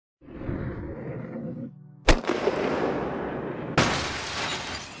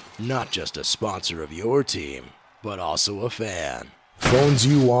Not just a sponsor of your team, but also a fan. Phones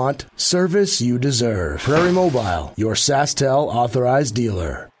you want, service you deserve. Prairie Mobile, your SaskTel authorized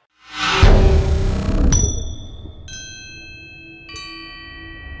dealer.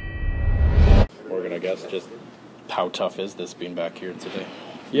 Morgan, I guess, just how tough is this being back here today?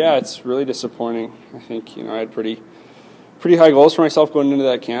 Yeah, it's really disappointing. I think, I had pretty high goals for myself going into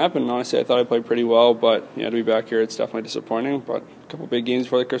that camp, and honestly I thought I played pretty well, but to be back here, it's definitely disappointing. But a couple big games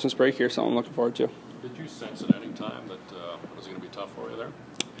before the Christmas break here, so I'm looking forward to. Did you sense at any time that it was going to be tough for you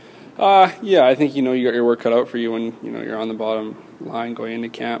there? Yeah, I think you got your work cut out for you when you're on the bottom line going into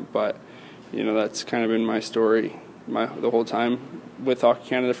camp, but that's kind of been my story the whole time with Hockey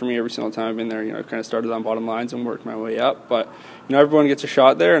Canada for me. Every single time I've been there, I kind of started on bottom lines and worked my way up, but everyone gets a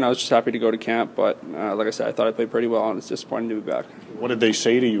shot there, and I was just happy to go to camp. But like I said, I thought I played pretty well, and it's disappointing to be back. What did they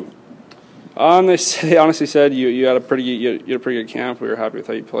say to you? They honestly said you had a pretty good camp. We were happy with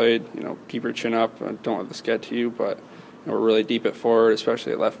how you played. Keep your chin up. Don't let this get to you. But we're really deep at forward,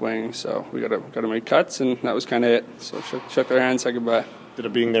 especially at left wing. So we got to make cuts, and that was kind of it. So shook their hands, said goodbye. Did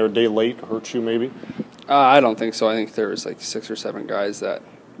it being there a day late hurt you maybe? I don't think so. I think there was like 6 or 7 guys that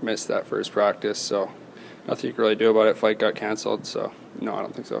missed that first practice. So nothing you can really do about it. Flight got canceled. So no, I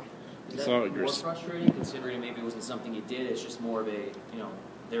don't think so. Is that more frustrating, considering maybe it wasn't something you did? It's just more of a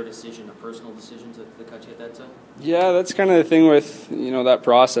their decision, a personal decision to cut you at that time? Yeah, that's kind of the thing with, that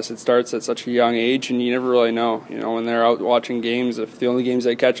process. It starts at such a young age, and you never really know. When they're out watching games, if the only games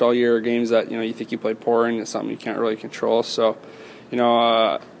they catch all year are games that, you think you played poor in, it's something you can't really control. So,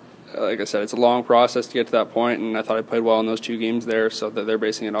 like I said, it's a long process to get to that point, and I thought I played well in those 2 games there, so that they're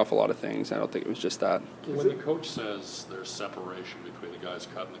basing it off a lot of things. I don't think it was just that. When the coach says there's separation between the guys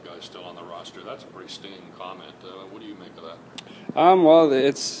cut and the guys still on the roster, that's a pretty stinging comment. What do you make of that? Well,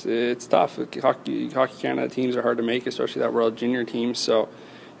 it's tough. Hockey Canada teams are hard to make, especially that World Junior team. So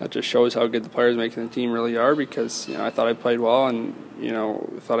that just shows how good the players making the team really are. Because I thought I played well, and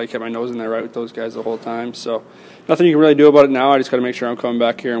thought I kept my nose in there right with those guys the whole time. So nothing you can really do about it now. I just got to make sure I'm coming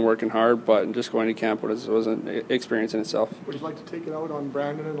back here and working hard. But just going to camp was an experience in itself. Would you like to take it out on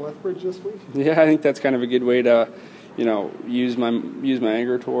Brandon and Lethbridge this week? Yeah, I think that's kind of a good way to use my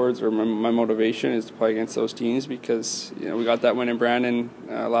anger towards, or my motivation is to play against those teams, because we got that win in Brandon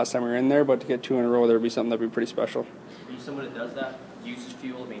last time we were in there, but to get 2 in a row there would be something that'd be pretty special. Are you someone that does that, uses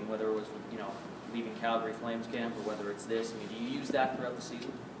fuel? I mean, whether it was leaving Calgary Flames camp or whether it's this, do you use that throughout the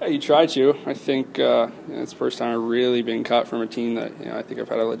season? Yeah, you try to. I think it's the first time I've really been cut from a team that I think I've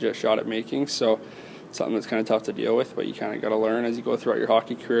had a legit shot at making. So something that's kind of tough to deal with, but you kind of got to learn as you go throughout your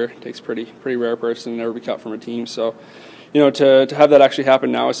hockey career. It takes a pretty rare person to never be cut from a team. So, to have that actually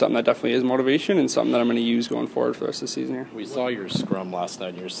happen now is something that definitely is motivation, and something that I'm going to use going forward for the rest of the season here. We saw your scrum last night,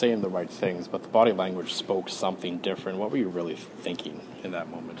 and you were saying the right things, but the body language spoke something different. What were you really thinking in that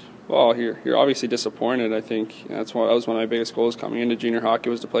moment? Well, you're obviously disappointed. I think that was one of my biggest goals coming into junior hockey,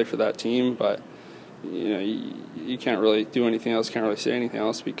 was to play for that team, but you can't really do anything else, can't really say anything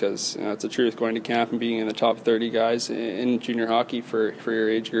else, because it's the truth. Going to camp and being in the top 30 guys in junior hockey for your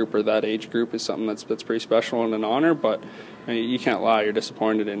age group or that age group is something that's pretty special and an honor, but you can't lie, you're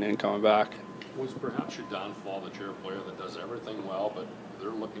disappointed in coming back. Was perhaps your downfall that you're a player that does everything well, but they're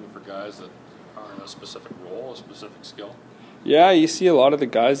looking for guys that are in a specific role, a specific skill? Yeah, you see a lot of the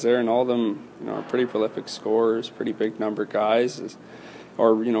guys there, and all of them are pretty prolific scorers, pretty big number guys,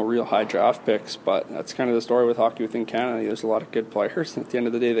 or real high draft picks. But that's kind of the story with hockey within Canada. There's a lot of good players, and at the end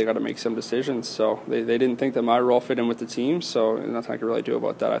of the day they got to make some decisions. So they didn't think that my role fit in with the team, so nothing I could really do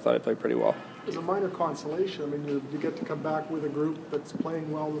about that. I thought I played pretty well. It's a minor consolation. You get to come back with a group that's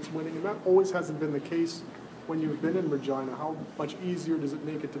playing well, that's winning, and that always hasn't been the case when you've been in Regina. How much easier does it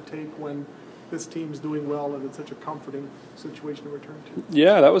make it to take when this team's doing well and it's such a comforting situation to return to?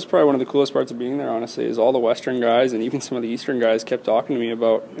 Yeah, that was probably one of the coolest parts of being there, honestly, is all the Western guys and even some of the Eastern guys kept talking to me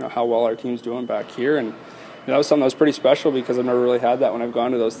about how well our team's doing back here, and that was something that was pretty special, because I've never really had that when I've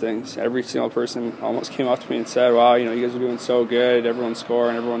gone to those things. Every single person almost came up to me and said, wow, you guys are doing so good, everyone's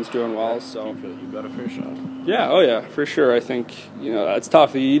scoring, everyone's doing well. So you got a fair shot. Yeah, oh yeah, for sure. I think that's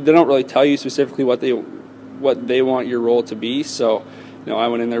tough. They don't really tell you specifically what they want your role to be, so I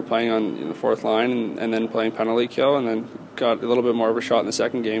went in there playing on the 4th line and then playing penalty kill, and then got a little bit more of a shot in the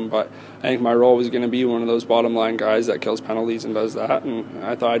second game. But I think my role was going to be one of those bottom line guys that kills penalties and does that, and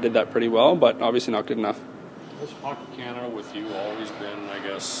I thought I did that pretty well, but obviously not good enough. Has Hockey Canada with you always been, I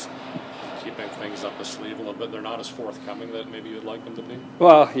guess, keeping things up the sleeve a little bit? They're not as forthcoming that maybe you'd like them to be?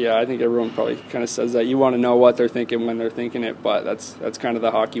 Well, yeah, I think everyone probably kind of says that. You want to know what they're thinking when they're thinking it, but that's kind of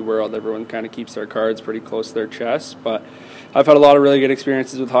the hockey world. Everyone kind of keeps their cards pretty close to their chest. But I've had a lot of really good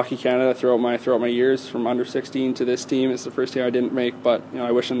experiences with Hockey Canada throughout my years, from under 16 to this team. It's the first team I didn't make, but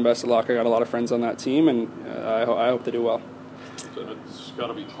I wish them the best of luck. I got a lot of friends on that team, and I hope they do well. So it's got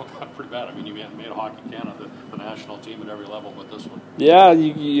to be pretty bad. I mean, you made Hockey Canada the national team at every level, but this one. Yeah,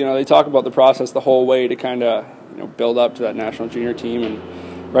 they talk about the process the whole way to kind of build up to that national junior team,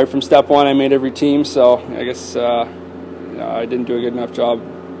 and right from step one, I made every team. So I guess I didn't do a good enough job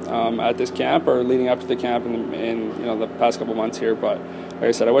at this camp or leading up to the camp in the past couple months here. But like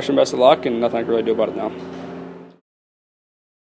I said, I wish them best of luck, and nothing I can really do about it now.